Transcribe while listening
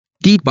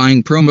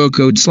Geekbuying promo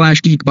code /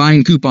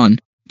 Geekbuying coupon,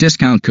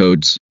 discount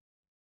codes.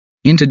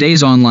 In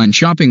today's online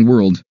shopping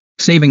world,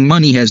 saving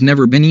money has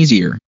never been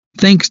easier,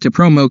 thanks to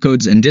promo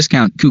codes and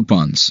discount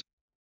coupons.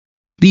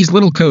 These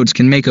little codes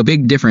can make a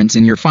big difference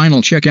in your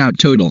final checkout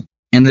total,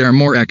 and they are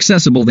more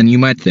accessible than you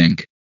might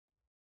think.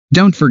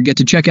 Don't forget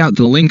to check out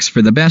the links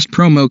for the best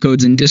promo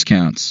codes and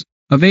discounts,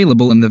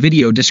 available in the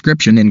video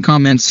description and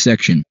comments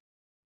section.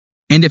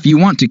 And if you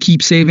want to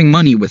keep saving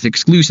money with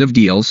exclusive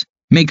deals,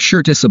 make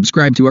sure to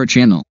subscribe to our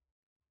channel.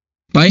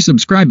 By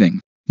subscribing,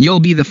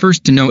 you'll be the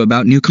first to know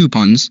about new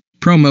coupons,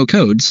 promo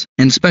codes,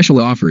 and special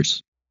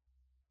offers.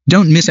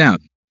 Don't miss out.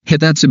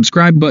 Hit that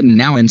subscribe button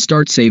now and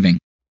start saving.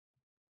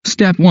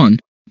 Step 1.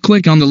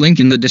 Click on the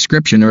link in the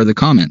description or the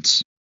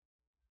comments.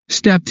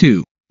 Step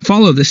 2.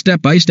 Follow the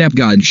step-by-step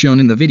guide shown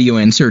in the video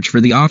and search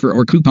for the offer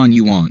or coupon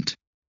you want.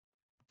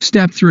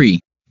 Step 3.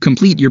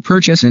 Complete your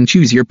purchase and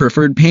choose your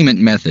preferred payment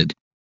method.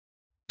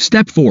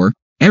 Step 4.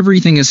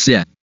 Everything is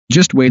set.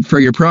 Just wait for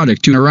your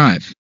product to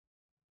arrive.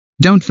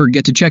 Don't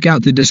forget to check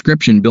out the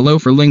description below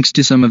for links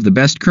to some of the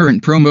best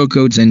current promo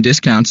codes and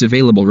discounts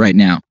available right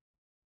now.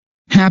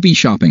 Happy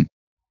shopping!